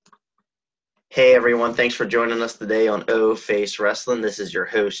Hey everyone, thanks for joining us today on O Face Wrestling. This is your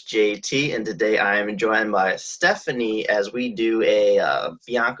host JT, and today I am joined by Stephanie as we do a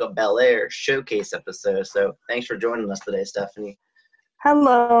Bianca Belair showcase episode. So thanks for joining us today, Stephanie.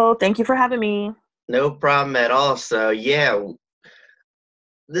 Hello, thank you for having me. No problem at all. So yeah,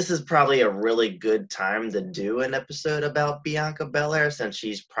 this is probably a really good time to do an episode about Bianca Belair since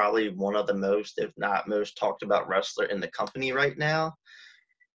she's probably one of the most, if not most, talked about wrestler in the company right now.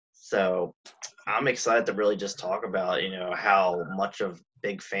 So I'm excited to really just talk about, how much of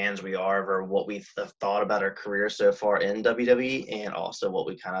big fans we are or what we have thought about our career so far in WWE and also what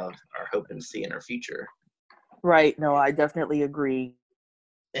we kind of are hoping to see in our future. Right, no, I definitely agree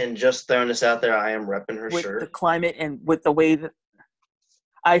And just throwing this out there, I am repping her with the shirt. climate and with the way that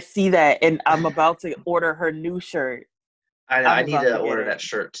I see that, and I'm about to order her new shirt. I I'm need about to to get order it. that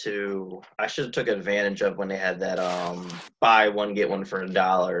shirt too. I should have took advantage of when they had that buy one get one for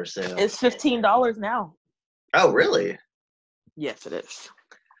 $1 sale. It's $15 now. Oh really? Yes, it is.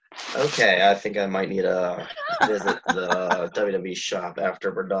 Okay, I think I might need to visit the WWE shop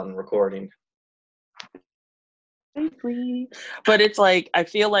after we're done recording. But it's like I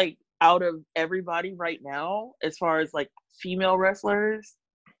feel like out of everybody right now, as far as like female wrestlers,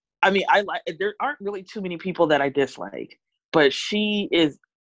 I mean, I like there aren't really too many people that I dislike, but she is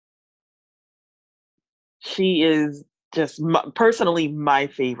just personally my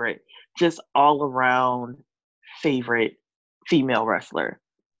favorite, just all around favorite female wrestler.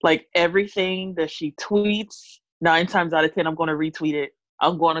 Like everything that she tweets, 9 times out of 10, I'm going to retweet it.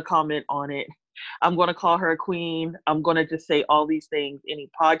 I'm going to comment on it. I'm going to call her a queen. I'm going to just say all these things. Any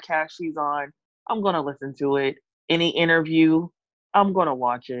podcast she's on, I'm going to listen to it. Any interview, I'm going to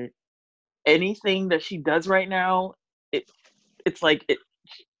watch it. Anything that she does right now, it it's like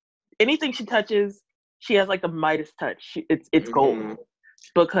anything she touches, she has like the Midas touch. It's gold Hmm.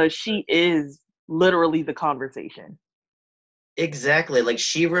 because she is literally the conversation. Exactly. Like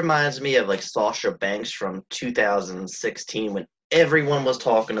she reminds me of like Sasha Banks from 2016 when everyone was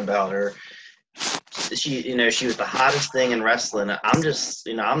talking about her. She was the hottest thing in wrestling. I'm just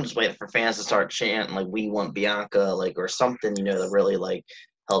waiting for fans to start chanting like "We want Bianca," like or something, to really like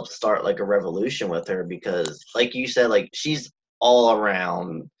help start like a revolution with her because, like you said, like she's all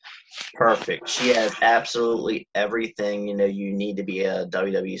around perfect. She has absolutely everything you need to be a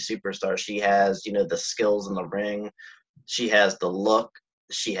WWE superstar. She has the skills in the ring. She has the look.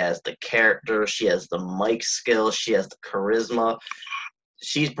 She has the character. She has the mic skills. She has the charisma.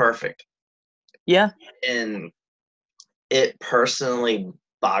 She's perfect. Yeah. And it personally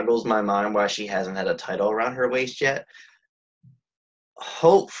boggles my mind why she hasn't had a title around her waist yet.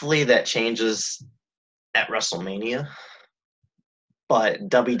 Hopefully that changes at WrestleMania. But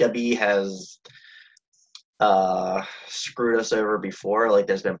WWE has screwed us over before. Like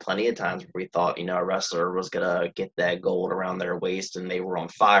there's been plenty of times where we thought, a wrestler was gonna get that gold around their waist and they were on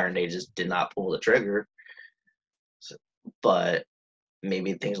fire and they just did not pull the trigger. So, but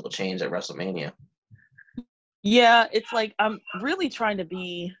maybe things will change at WrestleMania. Yeah, it's like I'm really trying to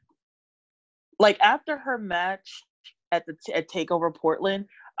be like after her match at Takeover Portland.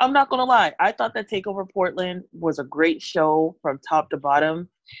 I'm not gonna lie, I thought that Takeover Portland was a great show from top to bottom,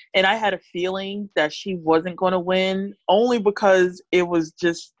 and I had a feeling that she wasn't gonna win only because it was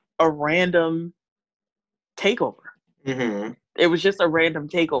just a random takeover. Mm-hmm. It was just a random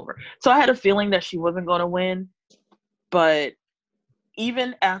takeover, so I had a feeling that she wasn't gonna win. But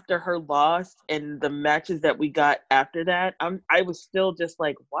even after her loss and the matches that we got after that, I was still just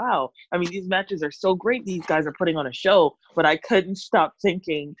like, wow. I mean, these matches are so great. These guys are putting on a show, but I couldn't stop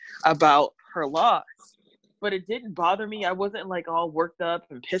thinking about her loss. But it didn't bother me. I wasn't like all worked up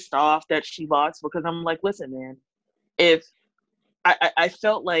and pissed off that she lost because I'm like, listen, man, if I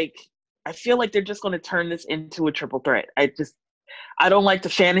felt like I feel like they're just going to turn this into a triple threat. I don't like to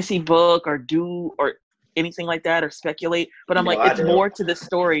fantasy book or do or anything like that or speculate, but I'm No, like, I it's do. more to the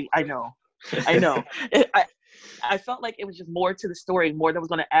story. I know. I felt like it was just more to the story, more that was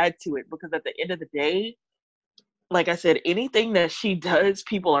going to add to it because at the end of the day, like I said, anything that she does,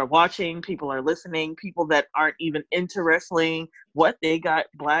 people are watching, people are listening, people that aren't even into wrestling, what they got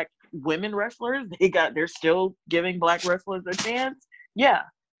black women wrestlers, they're still giving black wrestlers a chance. Yeah,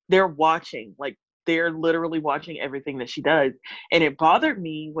 they're watching. Like they're literally watching everything that she does. And it bothered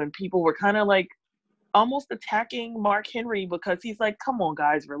me when people were kind of like almost attacking Mark Henry because he's like, come on,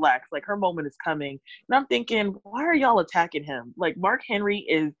 guys, relax. Like her moment is coming. And I'm thinking, why are y'all attacking him? Like Mark Henry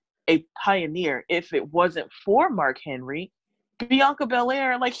is a pioneer. If it wasn't for Mark Henry, Bianca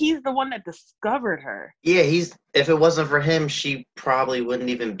Belair, like he's the one that discovered her. Yeah, if it wasn't for him, she probably wouldn't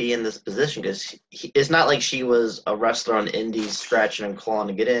even be in this position because it's not like she was a wrestler on indies scratching and clawing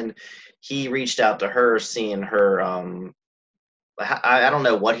to get in. He reached out to her, seeing her. I don't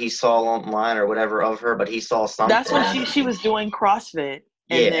know what he saw online or whatever of her, but he saw something. That's when she was doing CrossFit,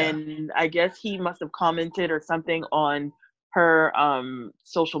 and Yeah, then I guess he must have commented or something on her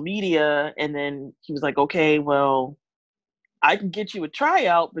social media, and then he was like, okay, well, I can get you a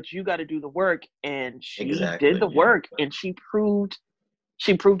tryout, but you got to do the work. And she did exactly. the work, and she proved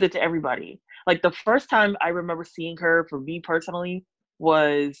it to everybody. Like the first time I remember seeing her, for me personally,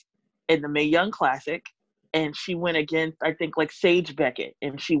 was in the Mae Young Classic, and she went against, I think, like Sage Beckett,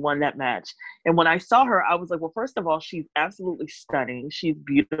 and she won that match. And when I saw her, I was like, well, first of all, she's absolutely stunning. She's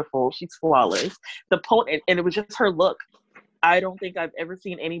beautiful. She's flawless. And it was just her look. I don't think I've ever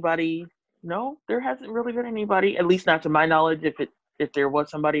seen anybody. No, there hasn't really been anybody, at least not to my knowledge. If there was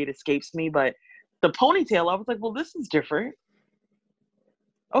somebody, it escapes me. But the ponytail, I was like, well, this is different.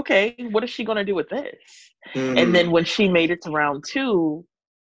 Okay, what is she gonna do with this? Mm-hmm. And then when she made it to round 2,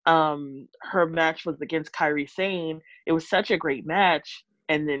 her match was against Kairi Sane. It was such a great match,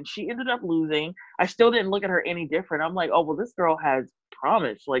 and then she ended up losing. I still didn't look at her any different. I'm like, oh well, this girl has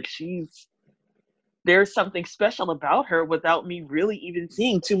promise. Like there's something special about her without me really even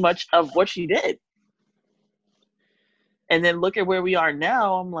seeing too much of what she did. And then look at where we are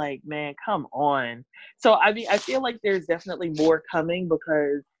now. I'm like, man, come on. So, I mean, I feel like there's definitely more coming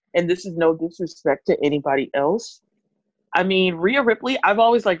because, and this is no disrespect to anybody else. I mean, Rhea Ripley, I've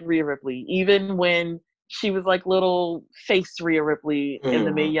always liked Rhea Ripley, even when she was like little face Rhea Ripley in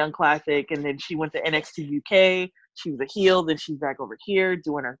the Mae Young Classic. And then she went to NXT UK. She was a heel. Then she's back over here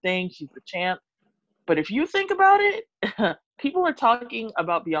doing her thing. She's the champ. But if you think about it, people are talking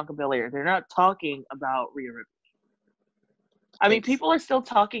about Bianca Belair. They're not talking about Rhea Ripley. I mean, people are still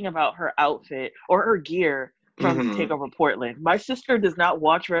talking about her outfit or her gear from TakeOver Portland. My sister does not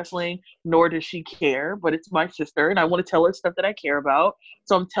watch wrestling, nor does she care, but it's my sister, and I want to tell her stuff that I care about.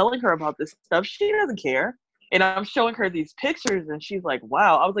 So I'm telling her about this stuff. She doesn't care. And I'm showing her these pictures, and she's like,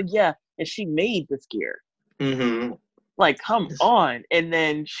 wow. I was like, yeah, and she made this gear. Mm-hmm. Like, come on. And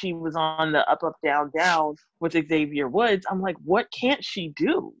then she was on the Up, Up, Down, Down with Xavier Woods. I'm like, what can't she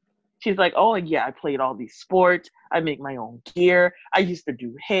do? She's like, oh, yeah, I played all these sports. I make my own gear. I used to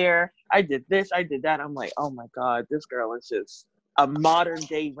do hair. I did this. I did that. I'm like, oh, my God, this girl is just a modern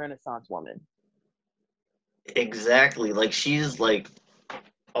day Renaissance woman. Exactly. Like, she's like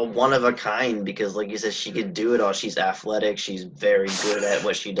a one of a kind because, like you said, she can do it all. She's athletic. She's very good at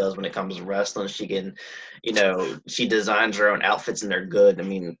what she does when it comes to wrestling. She can, she designs her own outfits and they're good. I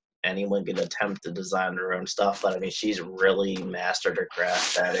mean, anyone can attempt to design their own stuff, but I mean, she's really mastered her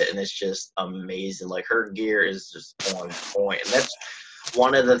craft at it, and it's just amazing. Like her gear is just on point, and that's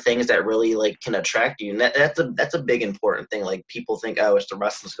one of the things that really like can attract you. And that's a big important thing. Like people think, oh, it's the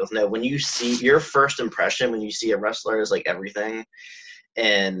wrestling skills. No, when you see your first impression when you see a wrestler is like everything.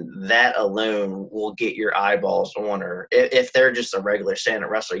 And that alone will get your eyeballs on her. If they're just a regular standard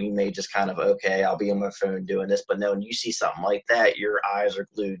wrestler, you may just kind of, okay, I'll be on my phone doing this. But no, when you see something like that, your eyes are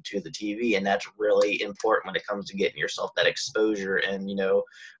glued to the TV. And that's really important when it comes to getting yourself that exposure and,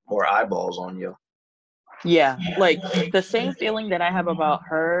 more eyeballs on you. Yeah, like the same feeling that I have about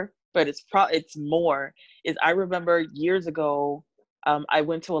her, but it's more, is I remember years ago, I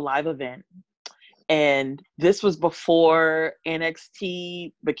went to a live event. And this was before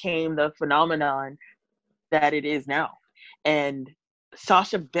NXT became the phenomenon that it is now. And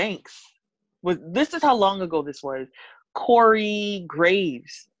Sasha Banks this is how long ago this was. Corey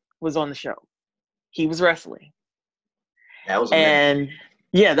Graves was on the show. He was wrestling. That was a minute.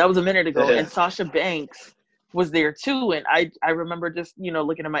 Yeah, that was a minute ago. And Sasha Banks was there too. And I remember just,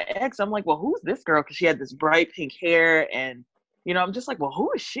 looking at my ex, I'm like, well, who's this girl? Because she had this bright pink hair. And, I'm just like, well, who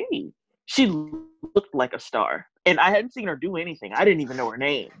is she? She looked like a star, and I hadn't seen her do anything. I didn't even know her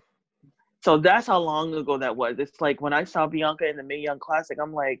name. So that's how long ago that was. It's like when I saw Bianca in the Mae Young Classic,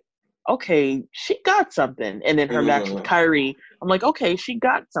 I'm like, okay, she got something. And then her match with Kairi, I'm like, okay, she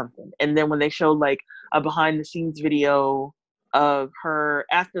got something. And then when they showed like a behind the scenes video of her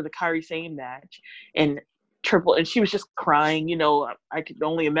after the Kairi Sane match, and she was just crying, I could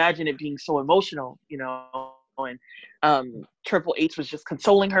only imagine it being so emotional, and Triple H was just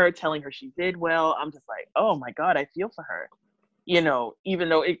consoling her, telling her she did well. I'm just like, oh my God, I feel for her. Even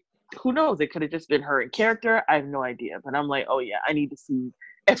though who knows, it could have just been her in character. I have no idea. But I'm like, oh yeah, I need to see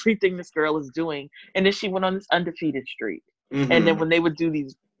everything this girl is doing. And then she went on this undefeated streak. Mm-hmm. And then when they would do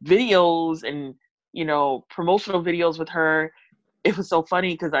these videos and, promotional videos with her, it was so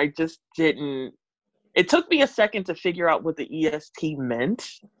funny because I just didn't It took me a second to figure out what the EST meant.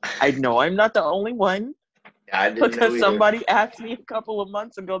 I know I'm not the only one. I didn't know Because either. somebody asked me a couple of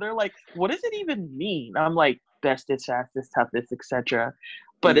months ago, they're like, what does it even mean? I'm like, bestest, fastest, toughest, etc.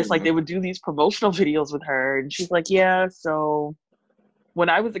 But it's like Mhm. they would do these promotional videos with her, and she's like, yeah, so when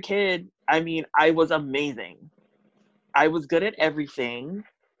I was a kid, I mean, I was amazing. I was good at everything.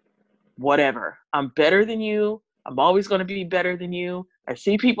 Whatever. I'm better than you. I'm always going to be better than you. I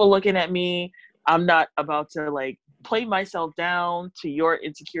see people looking at me. I'm not about to like play myself down to your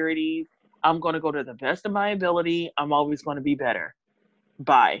insecurities. I'm going to go to the best of my ability. I'm always going to be better.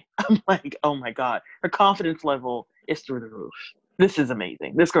 Bye. I'm like, oh my God. Her confidence level is through the roof. This is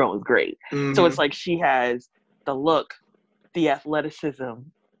amazing. This girl is great. So it's Mhm. like she has the look, the athleticism,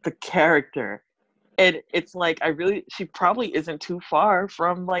 the character, and it's like she probably isn't too far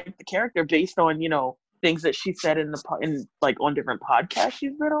from like the character based on things that she said in like on different podcasts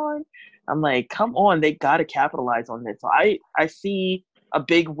she's been on. I'm like, come on, they got to capitalize on this. So I see a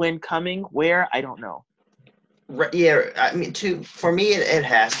big win coming. Where, I don't know. Yeah, I mean, for me, it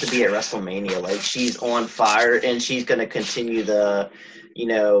has to be at WrestleMania. Like, she's on fire, and she's going to continue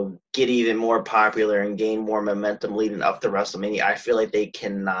get even more popular and gain more momentum leading up to WrestleMania. I feel like they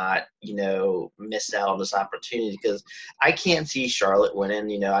cannot, miss out on this opportunity because I can't see Charlotte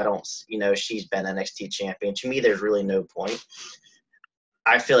winning. I don't, she's been NXT champion. To me, there's really no point.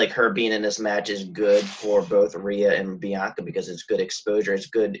 I feel like her being in this match is good for both Rhea and Bianca because it's good exposure. It's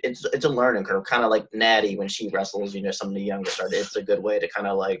good. It's a learning curve, kind of like Natty when she wrestles. Some of the younger stars. It's a good way to kind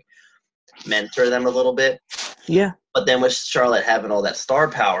of like mentor them a little bit. Yeah. But then with Charlotte having all that star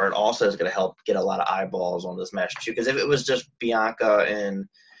power, it also is going to help get a lot of eyeballs on this match too. Because if it was just Bianca and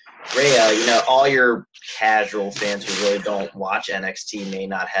Rhea, all your casual fans who really don't watch NXT may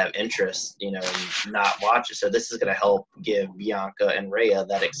not have interest, and not watch it. So this is going to help give Bianca and Rhea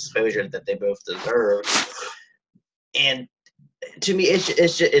that exposure that they both deserve. And to me,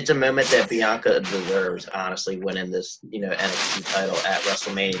 it's a moment that Bianca deserves, honestly, winning this, NXT title at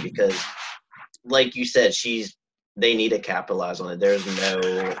WrestleMania because, like you said, they need to capitalize on it. There's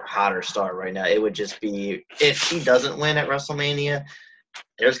no hotter star right now. It would just be if she doesn't win at WrestleMania,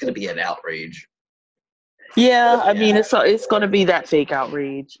 there's going to be an outrage. Yeah, I mean, Yeah. it's going to be that fake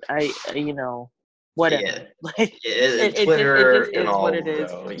outrage. Yeah. Whatever. Like it Twitter just and is what all, it is.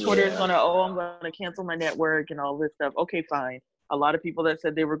 bro. Twitter is Yeah. gonna, oh, I'm gonna cancel my network and all this stuff. Okay, fine. A lot of people that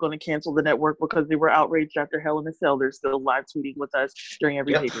said they were going to cancel the network because they were outraged after Hell in a Cell, they're still live tweeting with us during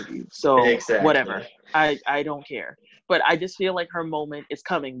every Yep. pay-per-view. So Exactly. whatever. I don't care. But I just feel like her moment is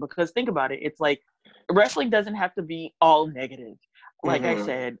coming because think about it. It's like wrestling doesn't have to be all negative. Like I Mm-hmm.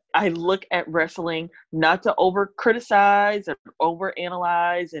 said, I look at wrestling not to over criticize or over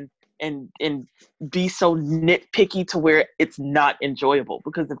analyze and be so nitpicky to where it's not enjoyable,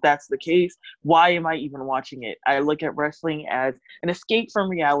 because if that's the case, why am I even watching it? I look at wrestling as an escape from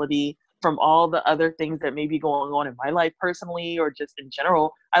reality, from all the other things that may be going on in my life personally or just in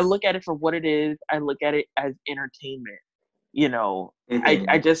general. I look at it for what it is. I look at it as entertainment. you know i Mm-hmm.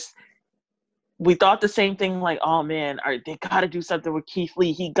 i just we thought the same thing, like, oh man, they got to do something with Keith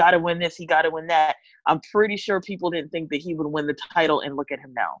Lee. He got to win this. He got to win that. I'm pretty sure people didn't think that he would win the title, and look at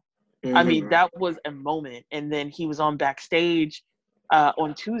him now. I mean, Mm-hmm. that was a moment. And then he was on backstage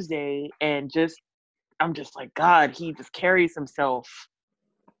on Tuesday, and I'm just like, God, he just carries himself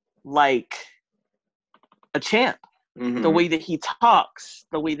like a champ. The Mm-hmm. way that he talks,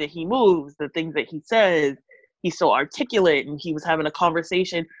 the way that he moves, the things that he says, he's so articulate. And he was having a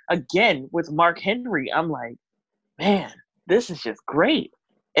conversation again with Mark Henry. I'm like, man, this is just great.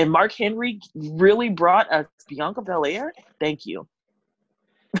 And Mark Henry really brought us Bianca Belair. Thank you.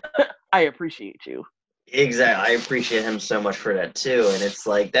 I appreciate you. Exactly. I appreciate him so much for that too. And it's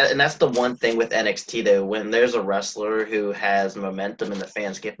like that, and that's the one thing with NXT though. When there's a wrestler who has momentum and the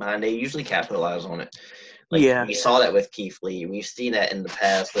fans get behind, they usually capitalize on it. Like Yeah. we saw that with Keith Lee. We've seen that in the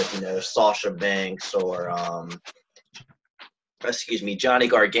past with Sasha Banks or excuse me, Johnny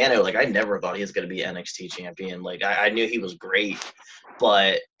Gargano. Like I never thought he was going to be NXT champion. Like I knew he was great,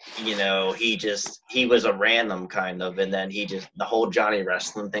 but he was a random kind of, and then the whole Johnny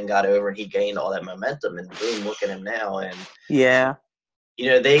wrestling thing got over, and he gained all that momentum, and boom, look at him now. And Yeah.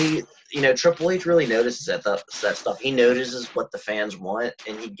 they, Triple H really notices that stuff. He notices what the fans want,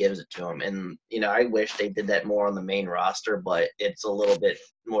 and he gives it to them. And I wish they did that more on the main roster, but it's a little bit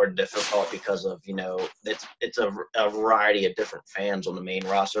more difficult because of it's a variety of different fans on the main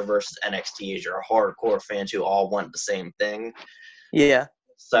roster versus NXT is your hardcore fans who all want the same thing. Yeah.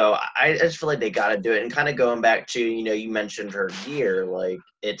 So I just feel like they got to do it. And kind of going back to, you mentioned her gear, like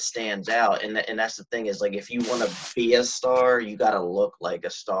it stands out. And that's the thing is like, if you want to be a star, you got to look like a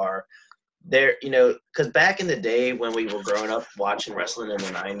star. there, because back in the day when we were growing up watching wrestling in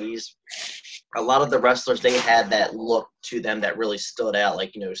the '90s, a lot of the wrestlers they had that look to them that really stood out.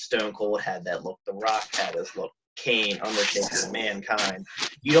 Like Stone Cold had that look, The Rock had his look, Kane, Undertaker, Mankind.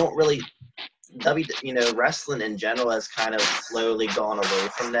 You don't really wrestling in general has kind of slowly gone away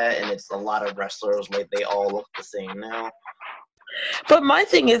from that, and it's a lot of wrestlers like they all look the same now. But my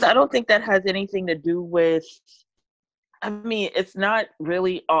thing is, I don't think that has anything to do with. I mean, it's not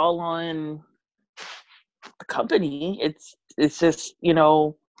really all on the company. It's just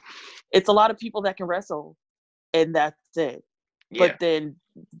it's a lot of people that can wrestle, and that's it. Yeah. But then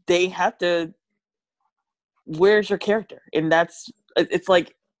they have to. Where's your character? And it's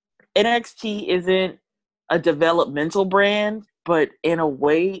like NXT isn't a developmental brand, but in a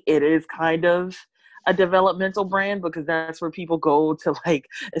way, it is kind of a developmental brand because that's where people go to like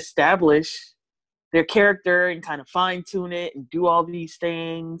establish their character and kind of fine tune it and do all these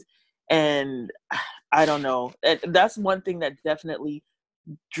things. And I don't know. That's one thing that definitely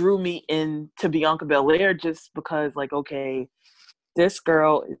drew me into Bianca Belair, just because, like, okay, this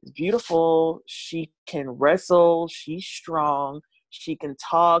girl is beautiful. She can wrestle. She's strong. She can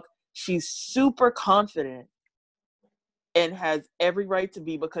talk. She's super confident and has every right to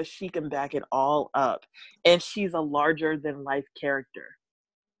be because she can back it all up. And she's a larger than life character.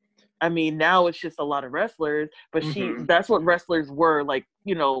 I mean, now it's just a lot of wrestlers, but that's what wrestlers were, like,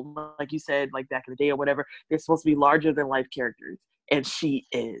 like you said, like back in the day or whatever, they're supposed to be larger than life characters. And she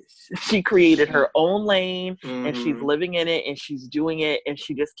is. She created her own lane and she's living in it and she's doing it and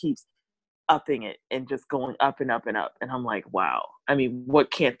she just keeps upping it and just going up and up and up. And I'm like, wow. I mean, what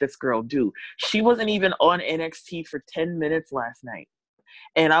can't this girl do? She wasn't even on NXT for 10 minutes last night.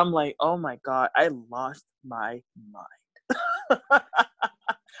 And I'm like, oh my God, I lost my mind.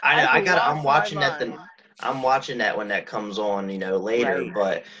 I'm watching that. I'm watching that when that comes on, later. Right.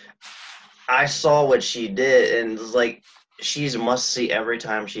 But I saw what she did, and it's like she's must see every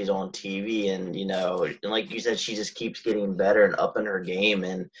time she's on TV, and and like you said, she just keeps getting better and up in her game.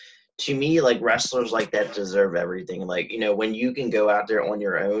 And to me, like wrestlers like that deserve everything. Like when you can go out there on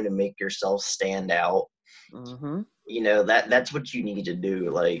your own and make yourself stand out, that's what you need to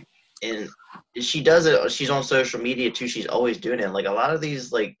do. Like, and she does it. She's on social media too. She's always doing it. Like a lot of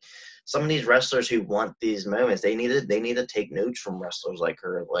these, like some of these wrestlers who want these moments, they need to take notes from wrestlers like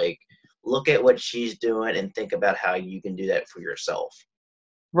her. Like, look at what she's doing and think about how you can do that for yourself.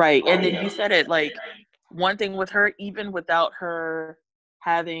 Right. And then you said it, like, one thing with her, even without her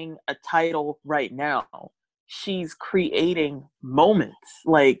having a title right now, she's creating moments.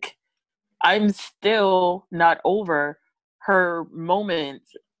 Like, I'm still not over her moment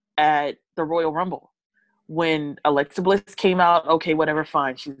at the Royal Rumble. When Alexa Bliss came out, okay, whatever,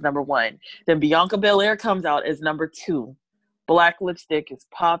 fine, she's number one. Then Bianca Belair comes out as number two. Black lipstick is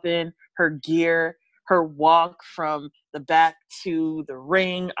popping, her gear, her walk from the back to the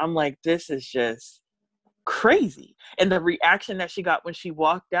ring. I'm like, this is just crazy. And the reaction that she got when she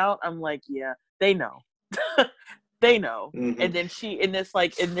walked out, I'm like, yeah, they know. They know. And then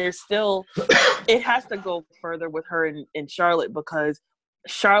there's still, it has to go further with her and Charlotte, because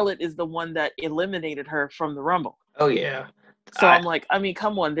Charlotte is the one that eliminated her from the Rumble. Oh, yeah. So I'm like, I mean,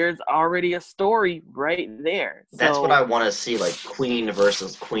 come on, there's already a story right there. That's what I want to see, like Queen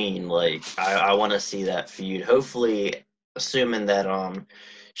versus Queen. Like, I want to see that feud. Hopefully, assuming that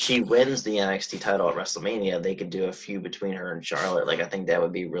she wins the NXT title at WrestleMania, they could do a feud between her and Charlotte. Like, I think that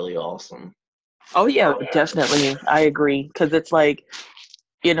would be really awesome. Oh, yeah, definitely. I agree. Because it's like,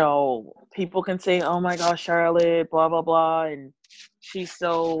 people can say, oh my gosh, Charlotte, blah, blah, blah. And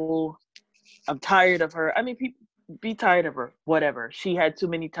I'm tired of her. I mean, people be tired of her, whatever. She had too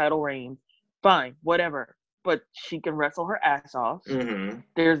many title reigns. Fine, whatever. But she can wrestle her ass off.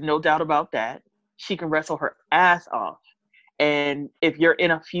 There's no doubt about that. She can wrestle her ass off. And if you're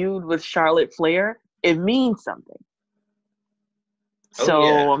in a feud with Charlotte Flair, it means something. So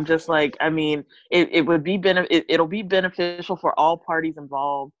yeah. I'm just like, I mean, it would be it'll be beneficial for all parties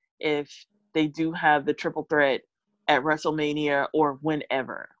involved if they do have the triple threat at WrestleMania or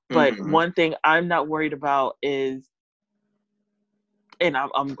whenever. But one thing I'm not worried about is, and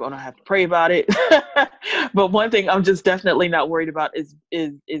I'm going to have to pray about it, but one thing I'm just definitely not worried about is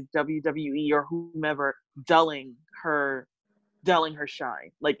WWE or whomever dulling her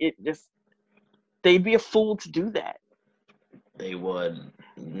shine. Like, they'd be a fool to do that. They would.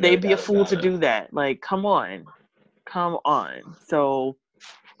 They'd be a fool to do that. Like, come on. So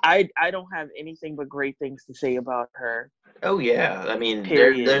I don't have anything but great things to say about her. Oh yeah, I mean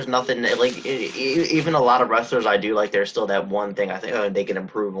there's Period. nothing like even a lot of wrestlers I do like. There's still that one thing I think they can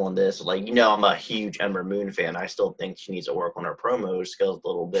improve on this. Like I'm a huge Ember Moon fan. I still think she needs to work on her promo skills a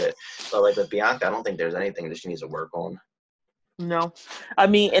little bit. But like with Bianca, I don't think there's anything that she needs to work on. No, I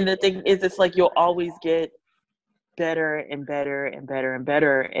mean, and the thing is, it's like you'll always get better and better and better and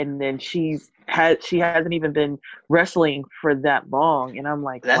better, and then she hasn't even been wrestling for that long, and I'm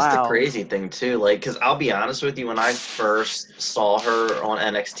like, That's the wow. crazy thing too. Like, because I'll be honest with you, when I first saw her on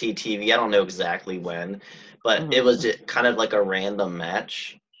NXT TV, I don't know exactly when, but it Mm-hmm. was just kind of like a random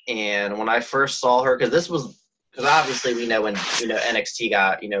match. And when I first saw her, because obviously we know when NXT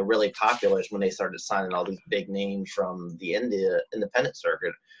got really popular is when they started signing all these big names from the independent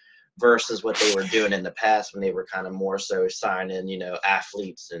circuit versus what they were doing in the past when they were kind of more so signing,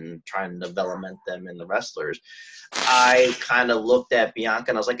 athletes and trying to development them in the wrestlers. I kind of looked at Bianca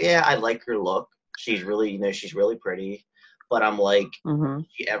and I was like, yeah, I like her look. She's really, she's really pretty. But I'm like, Mm-hmm.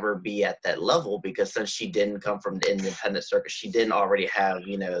 she ever be at that level? Because since she didn't come from the independent circuit, she didn't already have,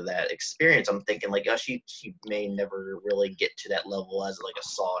 that experience. I'm thinking like, oh, she may never really get to that level as like a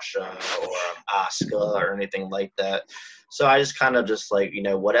Sasha or Asuka or anything like that. So I just kind of just like,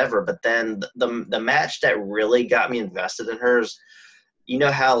 whatever. But then the match that really got me invested in her is,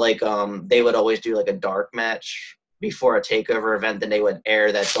 how like they would always do like a dark match before a takeover event, then they would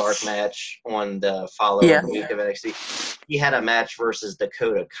air that dark match on the Yeah, following week of NXT. He had a match versus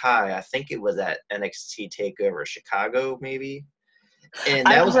Dakota Kai. I think it was at NXT Takeover Chicago, maybe. And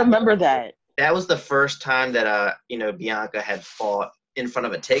I that was remember that. the first time that Bianca had fought in front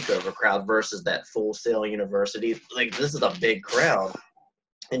of a takeover crowd versus that Full Sail University. Like this is a big crowd.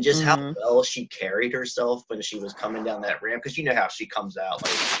 And just how Mm-hmm. well she carried herself when she was coming down that ramp, because you know how she comes out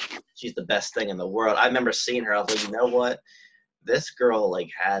like she's the best thing in the world. I remember seeing her. I was like, you know what? This girl like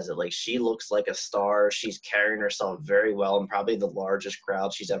has it. Like she looks like a star. She's carrying herself very well, and probably the largest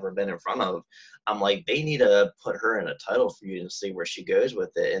crowd she's ever been in front of. I'm like, they need to put her in a title feud and see where she goes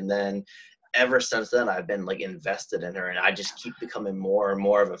with it. And then ever since then, I've been like invested in her, and I just keep becoming more and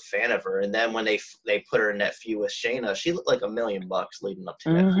more of a fan of her. And then when they put her in that feud with Shayna, she looked like $1,000,000 leading up to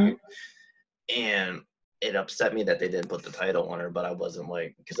that Mm-hmm. feud, and it upset me that they didn't put the title on her. But I wasn't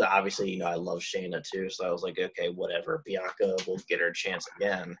like, because obviously I love Shayna too, so I was like, okay, whatever. Bianca will get her chance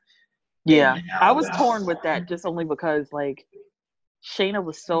again. And Yeah, I now was torn with that just only because like Shayna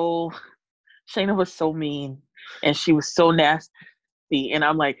was so Shayna was so mean and she was so nasty. And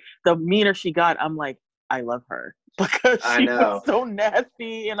I'm like, the meaner she got, I'm like, I love her because I she was know. so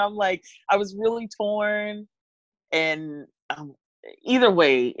nasty. And I'm like, I was really torn. And either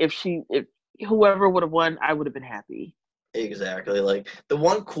way, if whoever would have won, I would have been happy. Exactly. Like the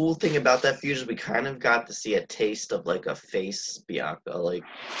one cool thing about that feud is we kind of got to see a taste of like a face Bianca. Like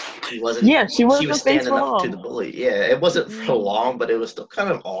Yeah, she she was wasn't face standing for up to long. the bully. Yeah, it wasn't for Mm-hmm. long, but it was still kind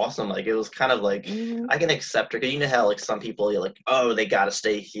of awesome. Like it was kind of like Mm-hmm. I can accept her because you know how like some people you're like, oh, they gotta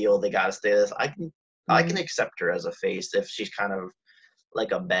stay heel, they gotta stay this. I can Mm-hmm. accept her as a face if she's kind of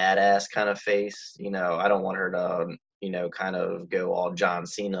like a badass kind of face. I don't want her to kind of go all John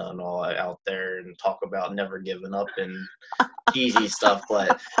Cena and all out there and talk about never giving up and cheesy stuff,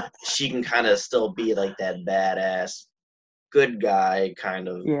 but she can kind of still be like that badass good guy kind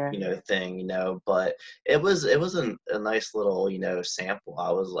of Yeah. thing, but it was a nice little sample.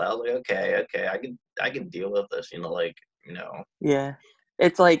 I was like, okay, I can deal with this, like you know Yeah.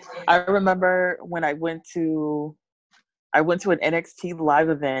 It's like I remember when I went to an NXT live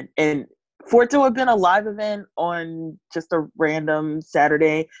event, and for it to have been a live event on just a random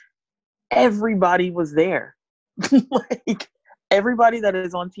Saturday, everybody was there. Like everybody that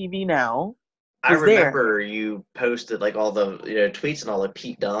is on TV now I was there. remember you posted like all the tweets and all like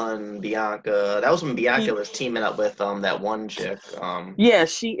Pete Dunne, Bianca. That was when Bianca Pete, was teaming up with that one chick. yeah,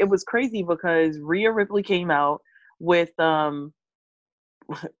 it was crazy because Rhea Ripley came out with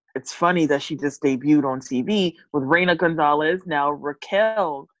it's funny that she just debuted on TV with Reina Gonzalez, now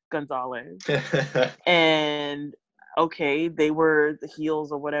Raquel Gonzalez. And okay, they were the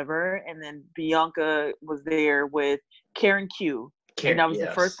heels or whatever, and then Bianca was there with Karen Q, and that was the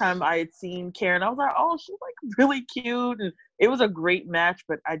first Yes. time I had seen Karen. I was like, oh, she's like really cute, and it was a great match.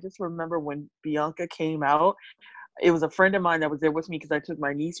 But I just remember when Bianca came out, it was a friend of mine that was there with me because I took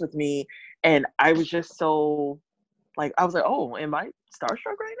my niece with me, and I was just so like, I was like, oh, am I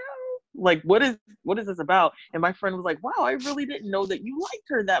starstruck right now? Like, what is this about? And my friend was like, wow, I really didn't know that you liked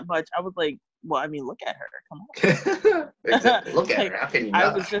her that much. I was like, well, I mean, look at her. Come on. Exactly. Look at her. Like, How can you I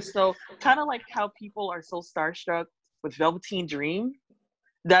not? was just so kind of like how people are so starstruck with Velveteen Dream.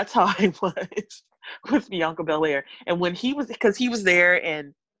 That's how I was with Bianca Belair. And when he was, because he was there,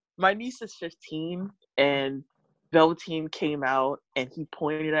 and my niece is 15, and Velveteen came out, and he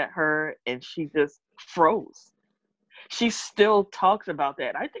pointed at her, and she just froze. She still talks about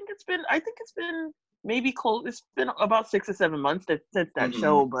that. I think it's been maybe close. It's been about 6 or 7 months since that Hmm.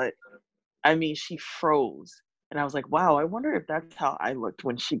 show, but I mean, she froze. And I was like, wow, I wonder if that's how I looked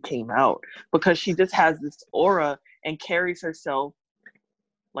when she came out, because she just has this aura and carries herself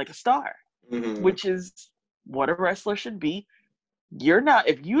like a star, Hmm. which is what a wrestler should be. You're not,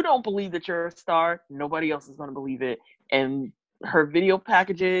 if you don't believe that you're a star, nobody else is going to believe it. And her video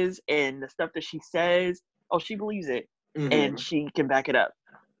packages and the stuff that she says, oh, she believes it, and Hmm. she can back it up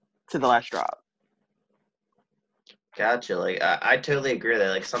to the last drop. Gotcha. Like I totally agree with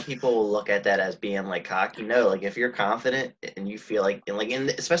that. Like some people will look at that as being like cocky. No, like if you're confident and you feel like and like in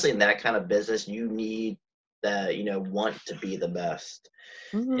especially in that kind of business, you need that, want to be the best.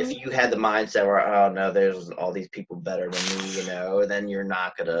 Mm-hmm. If you had the mindset where, oh no, there's all these people better than me, then you're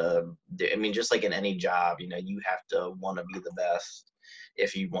not gonna do, I mean, just like in any job, you have to want to be the best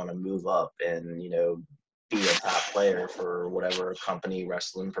if you want to move up and, be a top player for whatever company,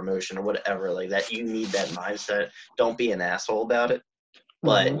 wrestling promotion or whatever like that. You need that mindset. Don't be an asshole about it,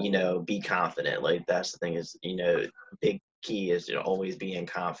 but, Mm-hmm. be confident. Like that's the thing is, big key is, always being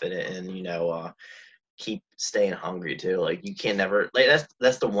confident and, keep staying hungry too. Like you can never like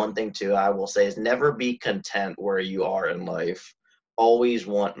that's the one thing too I will say is never be content where you are in life. Always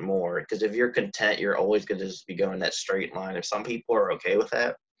want more because if you're content, you're always going to just be going that straight line. If some people are okay with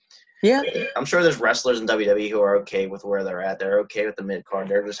that, Yeah. I'm sure there's wrestlers in WWE who are okay with where they're at. They're okay with the mid card.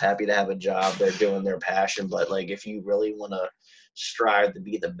 They're just happy to have a job. They're doing their passion. But like if you really want to strive to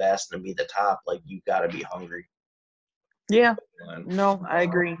be the best and be the top, like you got to be hungry. Yeah. No, I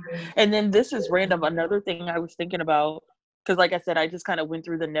agree. And then this is random. Another thing I was thinking about, because like I said, I just kind of went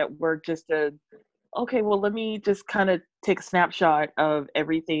through the network just to, okay, well, let me just kind of take a snapshot of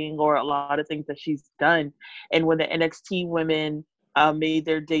everything or a lot of things that she's done. And when the NXT women made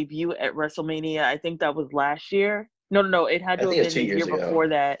their debut at WrestleMania, I think that was last year. No, no, no, it had I to think have it was been two the years year ago. before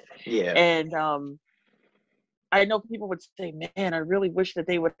that. Yeah. And I know people would say, man, I really wish that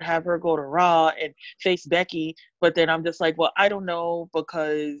they would have her go to Raw and face Becky. But then I'm just like, well, I don't know,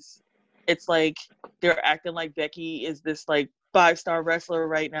 because it's like they're acting like Becky is this like 5-star wrestler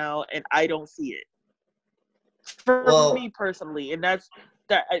right now, and I don't see it for Well, me personally. And that's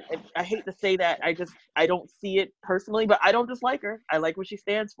that. I hate to say that. I don't see it personally, but I don't dislike her. I like what she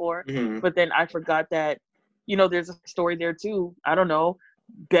stands for. mhm. But then I forgot that, there's a story there too. I don't know.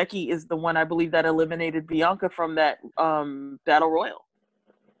 Becky is the one, I believe, that eliminated Bianca from that battle royal.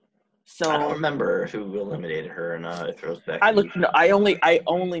 I don't So remember who eliminated her and if it was I Becky. looked. No, I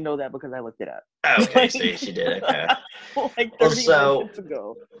only know that because I looked it up. Oh, okay, like, so she did. Okay. like Well, 30 so minutes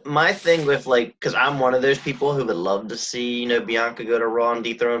ago. my thing with like, because I'm one of those people who would love to see Bianca go to Raw and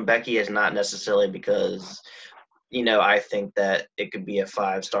dethrone Becky is not necessarily because I think that it could be a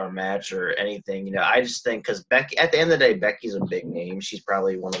 5-star match or anything. I just think because Becky, at the end of the day, Becky's a big name. She's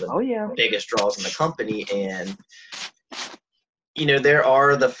probably one of the Oh yeah. biggest draws in the company, and there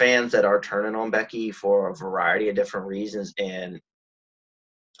are the fans that are turning on Becky for a variety of different reasons, and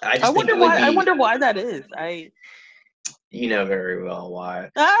I I just think wonder it would why. I be, wonder why that is. I. very well why,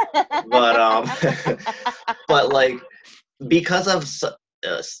 but but like because of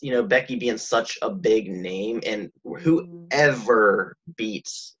Becky being such a big name, and Mhm. whoever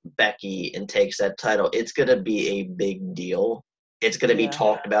beats Becky and takes that title, it's gonna be a big deal. It's gonna be Yeah.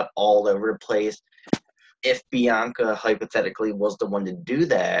 talked about all over the place. If Bianca hypothetically was the one to do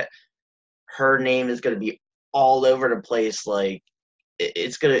that, her name is gonna be all over the place. Like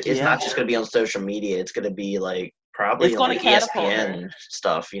it's Yeah. not just gonna be on social media. It's gonna be like probably It's on going like to catapult her. ESPN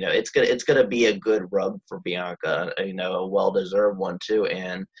stuff. It's gonna be a good rub for Bianca. A well deserved one too.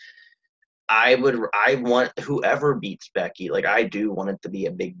 And I want whoever beats Becky. Like I do want it to be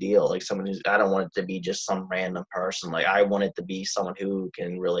a big deal. Like someone who's I don't want it to be just some random person. Like I want it to be someone who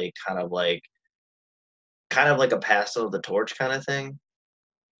can really kind of like a pass of the torch kind of thing.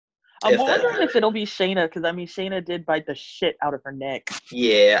 I'm If that wondering if it'll be Shayna, because I mean Shayna did bite the shit out of her neck.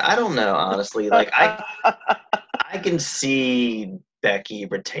 Yeah, I don't know honestly. Like I can see Becky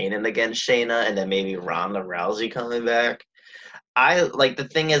retaining against Shayna and then maybe Ronda Rousey coming back. I like the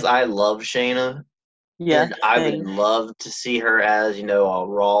thing is I love Shayna Yeah, and I would same. love to see her as, a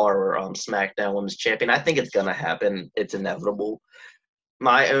Raw or SmackDown Women's Champion. I think it's gonna happen. It's inevitable.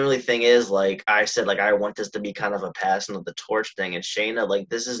 My only thing is, like I said, like I want this to be kind of a passing of the torch thing. And Shayna, like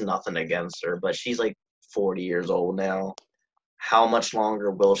this is nothing against her, but she's like 40 years old now. How much longer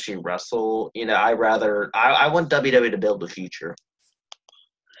will she wrestle? I want WWE to build a future.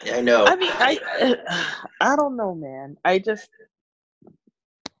 I I know. mean, I don't know, man. I just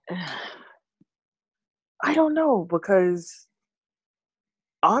I don't know because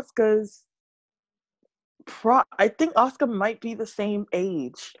Asuka's I think Asuka might be the same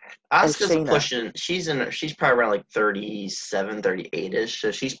age as Asuka's Shayna. pushing. She's probably around like 37, 38 ish.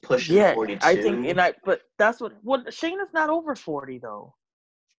 So she's pushing Yeah, I think, 42. but that's what Shayna's not over 40 though.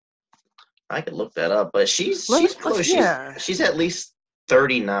 I could look that up, but she's Let's close. yeah. She's at least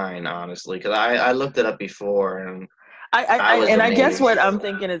 39, honestly, because I looked it up before and I was I guess amazed. what I'm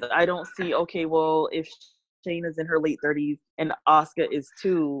thinking is I don't see, okay, well, if Shayna's in her late 30s and Asuka is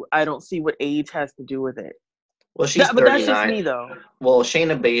too, I don't see what age has to do with it. Well, she's But that's just 39. me though. Well,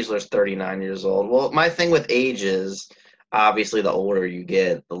 Shayna Baszler's 39 years old. Well, my thing with age is obviously the older you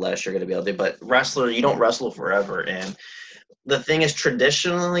get, the less you're going to be able to do. But wrestler, you don't wrestle forever. And the thing is,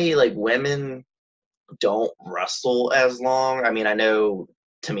 traditionally, like women don't wrestle as long. I mean, I know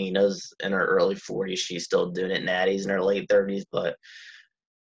Tamina's in her early 40s. She's still doing it. Natty's in her late 30s. But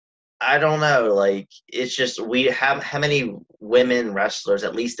I don't know. Like, it's just we have how many women wrestlers,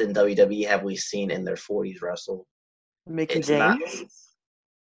 at least in WWE, have we seen in their 40s wrestle? Mickey It's not. James?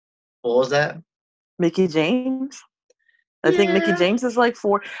 What was that? Mickey James? I think Mickey Yeah. James is like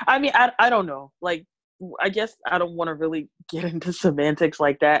 4. I mean, I don't know. Like, I guess I don't want to really get into semantics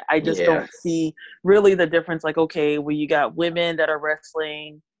like that. I just Yeah. don't see really the difference. Like, okay, well, you got women that are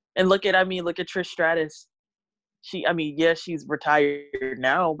wrestling, and look at Trish Stratus. Yeah, she's retired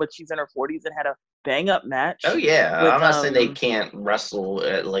now, but she's in her 40s and had a bang up Oh match yeah, with I'm not saying they can't wrestle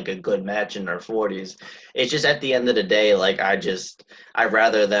at like a good match in their 40s. It's just at the end of the day, like I'd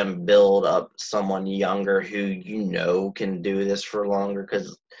rather them build up someone younger who can do this for longer.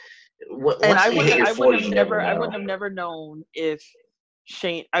 Because and once you hit your 40s, you never I know. wouldn't have never known if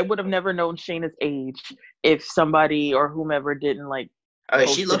I would have never known Shayna's age if somebody or whomever didn't like Oh, she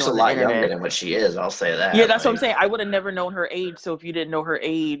post it looks a on the lot younger internet. than what she is. I'll say Yeah, that. that's what I'm Like, saying. I would have never known her age. So if you didn't know her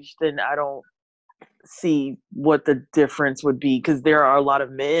age, then I don't see what the difference would be because there are a lot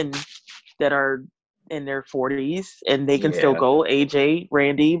of men that are in their 40s and they can still yeah, go. AJ,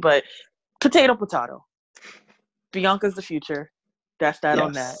 Randy, but potato. Bianca's the future. That's that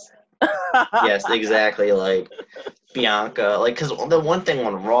on that. yes, yes, exactly. Like Bianca, like because the one thing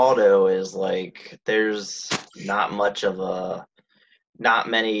on Raw though is like there's not much of a not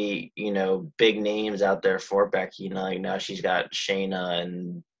many, big names out there for Becky. Like now she's got Shayna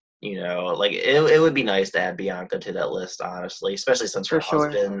and like it would be nice to add Bianca to that list, honestly, especially since her For sure.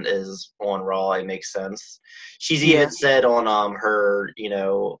 husband is on Raw. It makes sense. She's even Yeah. said on her,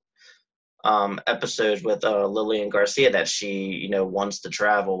 episodes with Lillian Garcia that she, wants to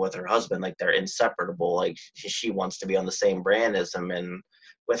travel with her husband, like they're inseparable. Like she wants to be on the same brand as him, and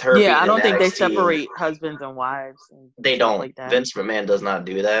with her Yeah, being I in don't think they NXT, separate husbands and wives and they stuff don't. like that. Vince McMahon does not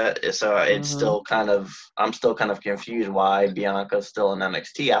do that. So it's Hmm. still I'm still kind of confused why Bianca's still in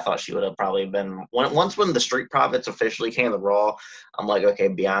NXT. I thought she would have probably been when the Street Profits officially came to Raw. I'm like, okay,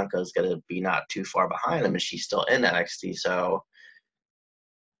 Bianca's gonna be not too far behind them, and she's still in NXT. So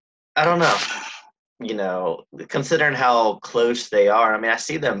I don't know. Considering how close they are, I mean, I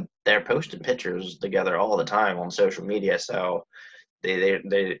see them. They're posting pictures together all the time on social media. So they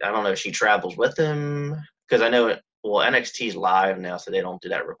I don't know if she travels with him because I know it. Well, NXT's live now, so they don't do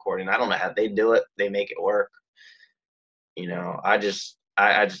that recording. I don't know how they do it. They make it work. I just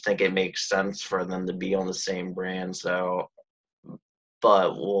think it makes sense for them to be on the same brand. So,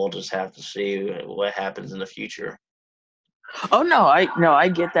 but we'll just have to see what happens in the future. Oh no, I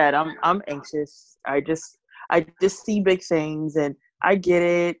get that. I'm anxious. I just see big things and I get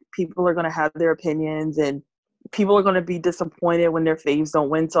it. People are gonna have their opinions and people are gonna be disappointed when their faves don't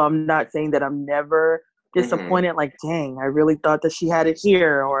win. So I'm not saying that I'm never Hmm. disappointed, like, dang, I really thought that she had it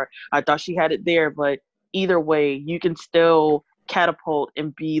here or I thought she had it there. But either way, you can still catapult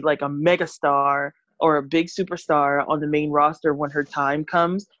and be like a megastar or a big superstar on the main roster when her time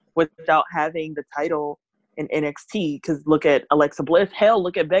comes without having the title in NXT. Because look at Alexa Bliss. Hell,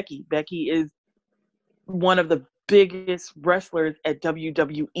 look at Becky. Becky is one of the biggest wrestlers at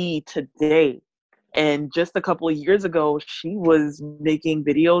WWE today. And just a couple of years ago, she was making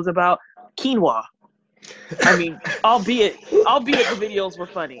videos about quinoa. I mean, albeit the videos were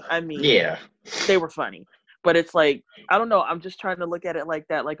funny. I mean, Yeah, they were funny. But it's like, I don't know. I'm just trying to look at it like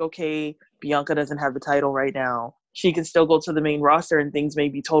that. Like, okay, Bianca doesn't have the title right now. She can still go to the main roster and things may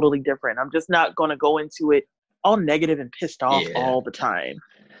be totally different. I'm just not going to go into it all negative and pissed off yeah. all the time.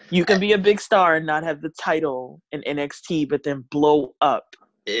 You can be a big star and not have the title in NXT, but then blow up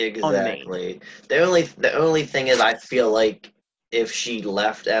on the main. Exactly. The only thing is, I feel like if she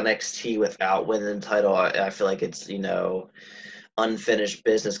left NXT without winning the title, I feel like it's unfinished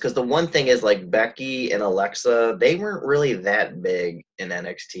business. Because the one thing is, like, Becky and Alexa, they weren't really that big in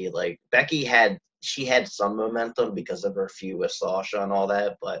NXT. Like, she had some momentum because of her feud with Sasha and all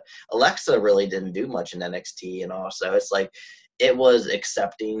that, but Alexa really didn't do much in NXT. And also, it's like it was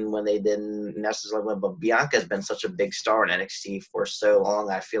accepting when they didn't necessarily win. But Bianca's been such a big star in NXT for so long.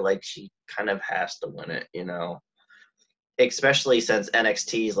 I feel like she kind of has to win it, you know. Especially since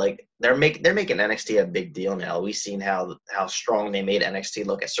NXT's like they're making NXT a big deal now. We've seen how strong they made NXT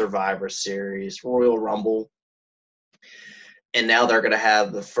look at Survivor Series, Royal Rumble, and now they're gonna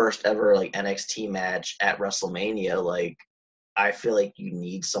have the first ever like NXT match at WrestleMania. Like, I feel like you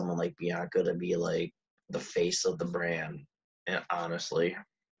need someone like Bianca to be like the face of the brand, honestly.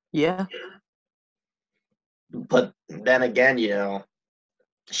 Yeah. But then again, you know,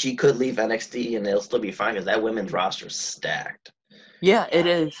 she could leave NXT and it'll still be fine because that women's roster is stacked. Yeah, it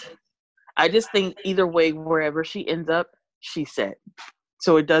is. I just think either way, wherever she ends up, she's set.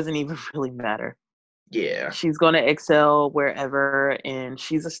 So it doesn't even really matter. Yeah. She's going to excel wherever, and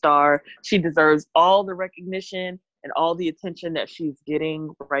she's a star. She deserves all the recognition and all the attention that she's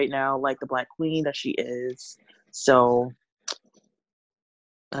getting right now, like the Black Queen that she is. So,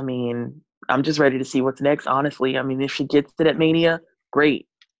 I mean, I'm just ready to see what's next, honestly. I mean, if she gets it at Mania, great.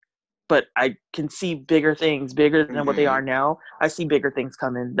 But I can see bigger things, bigger than what they are now. I see bigger things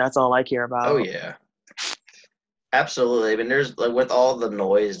coming. That's all I care about. Oh, yeah. Absolutely. I mean, there's like with all the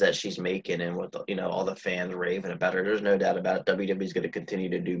noise that she's making and with you know all the fans raving about her, there's no doubt about it. WWE's going to continue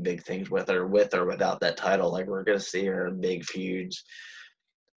to do big things with her, with or without that title. Like we're going to see her in big feuds.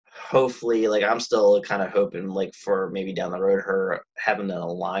 Hopefully, like I'm still kind of hoping, like for maybe down the road, her having an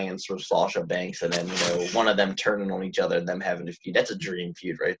alliance with Sasha Banks, and then you know one of them turning on each other, and them having a feud. That's a dream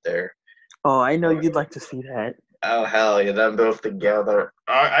feud right there. Oh, I know you'd like to see that. Oh hell yeah, them both together.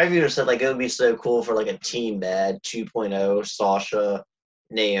 I've even said like it would be so cool for like a team bad 2.0, Sasha,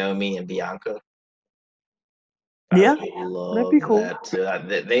 Naomi, and Bianca. Yeah, I would that'd love be cool. that too.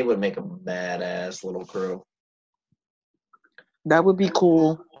 They would make a badass little crew. That would be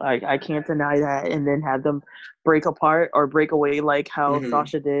cool. I can't deny that. And then have them break apart or break away like how Hmm.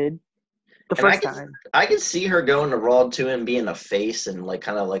 Sasha did the And first time. I could see her going to Raw too and being a face and like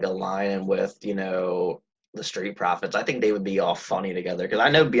kind of like aligning with you know the Street Profits. I think they would be all funny together because I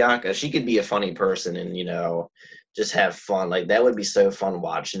know Bianca. She could be a funny person and you know just have fun. Like that would be so fun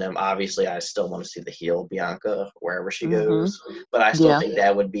watching them. Obviously, I still want to see the heel Bianca wherever she Mm-hmm. goes, but I still Yeah. think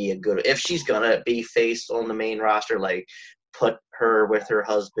that would be a good if she's gonna be faced on the main roster. Like put her with her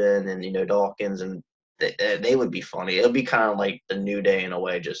husband and you know Dawkins and they would be funny. It would be kind of like the New Day in a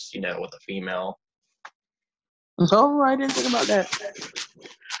way, just you know, with a female. Oh, I didn't think about that.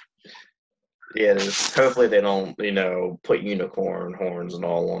 Yeah, hopefully they don't, you know, put unicorn horns and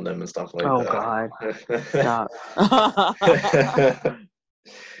all on them and stuff like Oh God. that. Stop.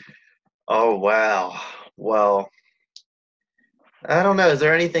 Oh wow. Well, I don't know. Is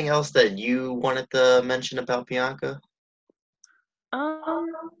there anything else that you wanted to mention about Bianca? um,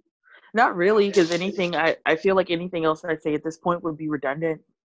 not really, because I feel like anything else I say at this point would be redundant.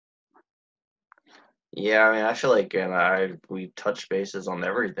 Yeah, I mean, I feel like we touched bases on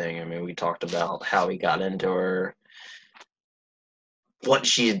everything. I mean, we talked about how we got into her, what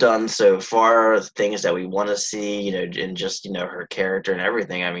she's done so far, things that we want to see, you know, and just, you know, her character and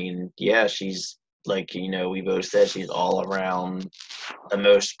everything. I mean, yeah, she's like, you know, we both said she's all around the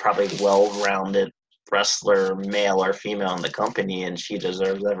most probably well rounded wrestler, male or female in the company, and she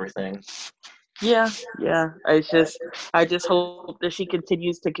deserves everything. Yeah, yeah. I just hope that she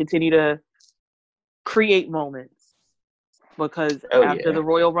continues to create moments because Oh, after yeah. the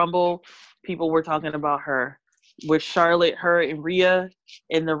Royal Rumble, people were talking about her. With Charlotte, her and Rhea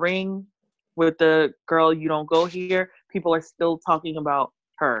in the ring with the girl, you don't go here, people are still talking about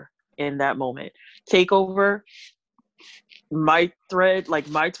her in that moment. Takeover, my thread, like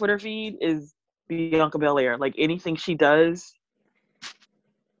my Twitter feed is Bianca Belair. Like anything she does,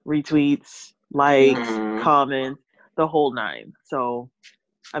 retweets, likes, Hmm. comments, the whole nine. So,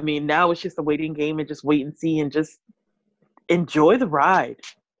 I mean, now it's just a waiting game and just wait and see and just enjoy the ride.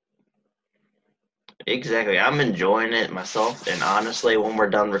 Exactly. I'm enjoying it myself, and honestly, when we're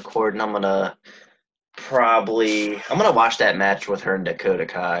done recording, I'm gonna watch that match with her and Dakota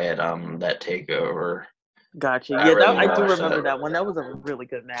Kai at that takeover. Gotcha. I Yeah, really that want I to do watch remember that. that one. That was a really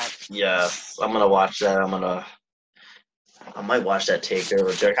good match. Yes, I'm gonna watch that. I might watch that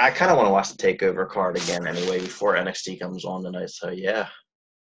takeover. Jack. I kind of want to watch the takeover card again anyway before NXT comes on tonight. So yeah,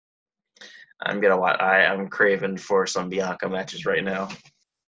 I'm gonna watch. I'm craving for some Bianca matches right now.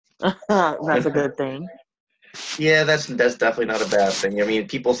 That's a good thing. Yeah, that's definitely not a bad thing. I mean,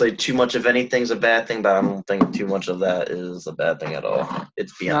 people say too much of anything's a bad thing, but I don't think too much of that is a bad thing at all.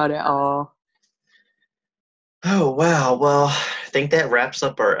 It's beyond. Not at all. Oh wow. Well, I think that wraps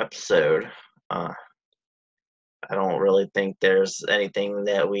up our episode. Uh, I don't really think there's anything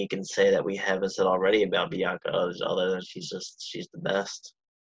that we can say that we haven't said already about Bianca, other than she's the best.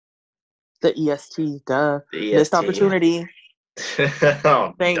 The EST, duh. The Missed EST. opportunity.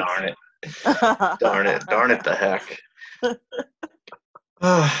 Oh Thanks. darn it! Darn it! The heck.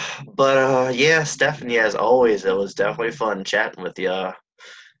 But yeah, Stephanie, as always, it was definitely fun chatting with you.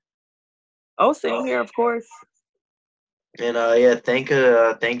 Oh, same here, of course. And yeah, thank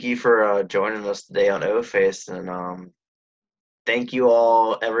you for joining us today on O Face, and thank you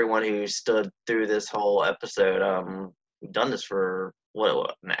all, everyone who stood through this whole episode. We've done this for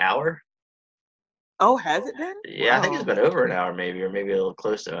what, an hour? Oh, has it been? Yeah, I think it's Wow. been over an hour, maybe, or maybe a little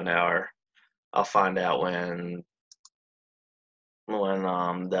close to an hour. I'll find out when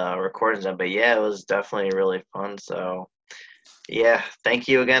the recording's done. But yeah, it was definitely really fun. So yeah, thank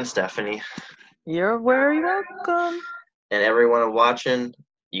you again, Stephanie, You're very welcome. and everyone watching.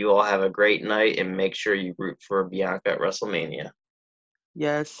 You all have a great night, and make sure you root for Bianca at WrestleMania.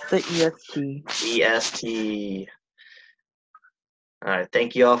 Yes, the EST. EST. All right,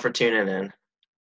 thank you all for tuning in.